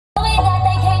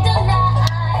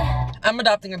I'm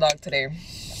adopting a dog today.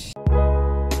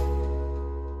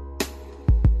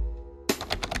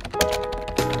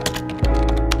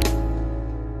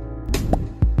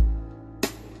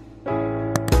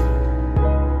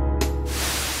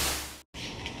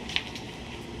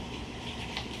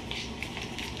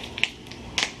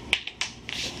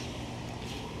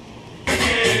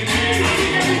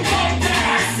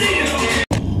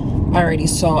 Alrighty,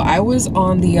 so I was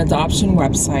on the adoption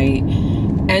website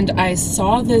and I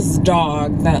saw this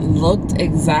dog that looked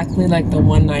exactly like the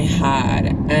one I had,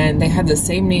 and they had the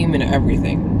same name and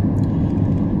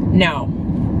everything. Now,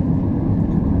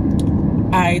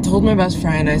 I told my best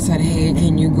friend, I said, hey,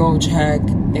 can you go check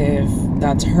if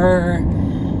that's her?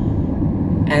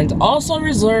 And also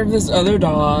reserve this other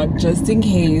dog just in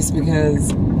case,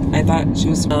 because I thought she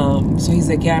was, so he's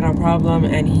like, yeah, no problem.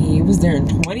 And he was there in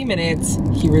 20 minutes.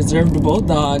 He reserved both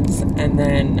dogs. And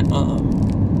then,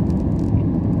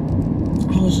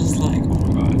 I was just like, oh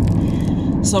my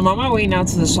God. So I'm on my way now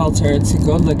to the shelter to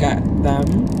go look at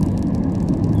them.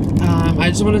 I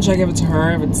just want to check if it's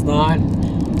her. If it's not,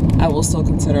 I will still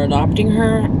consider adopting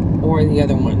her or the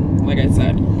other one, like I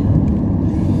said.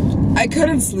 I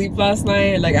couldn't sleep last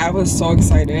night. Like, I was so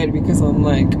excited because I'm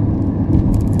like,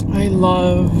 I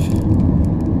love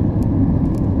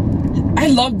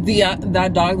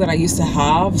that dog that I used to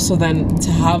have. So then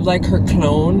to have like her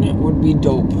clone would be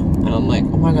dope. And I'm like,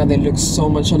 oh my God, they look so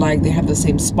much alike. They have the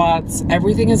same spots.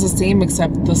 Everything is the same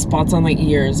except the spots on my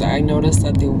ears. I noticed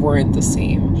that they weren't the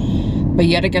same. But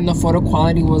yet again, the photo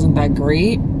quality wasn't that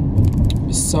great.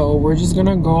 So we're just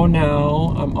gonna go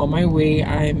now. I'm on my way.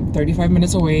 I'm 35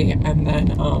 minutes away, and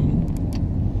then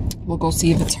we'll go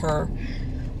see if it's her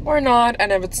or not.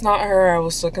 And if it's not her, I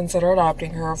will still consider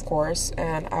adopting her, of course,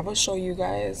 and I will show you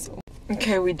guys.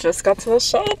 Okay, we just got to the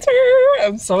shelter.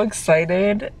 I'm so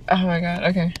excited. Oh my God.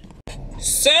 Okay,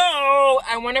 so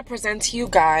I want to present to you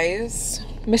guys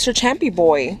Mr. Champy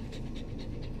Boy.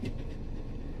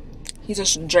 He's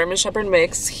a German Shepherd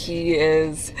mix. He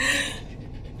is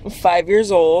 5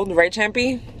 years old, right,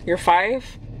 Champy? You're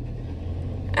 5?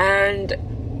 And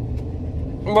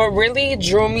what really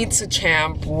drew me to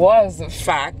Champ was the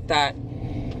fact that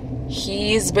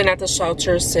he's been at the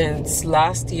shelter since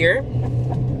last year.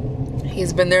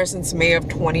 He's been there since May of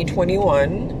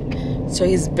 2021. So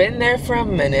he's been there for a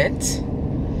minute.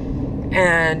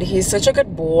 And he's such a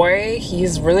good boy.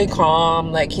 He's really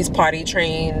calm, like he's potty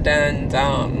trained, and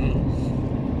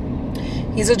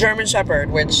he's a German Shepherd,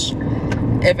 which,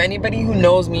 if anybody who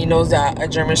knows me knows that a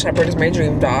German Shepherd is my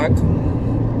dream dog.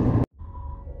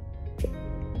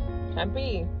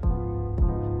 Champy.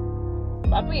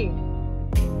 Puppy.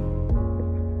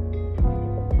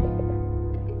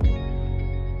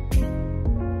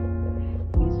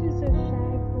 He's just a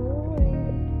shy boy.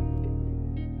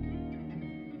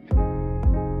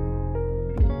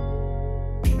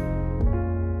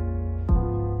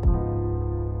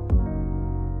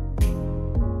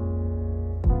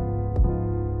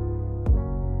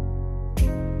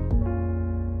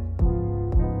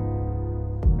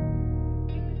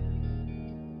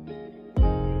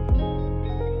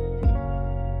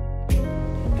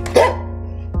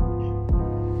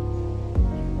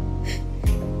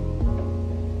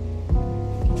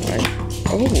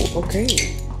 Oh, okay.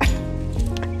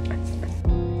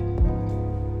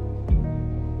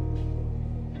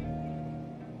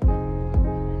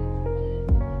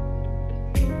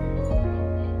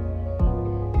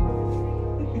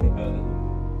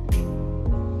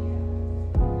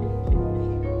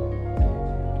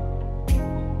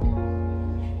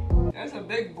 That's a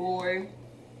big boy.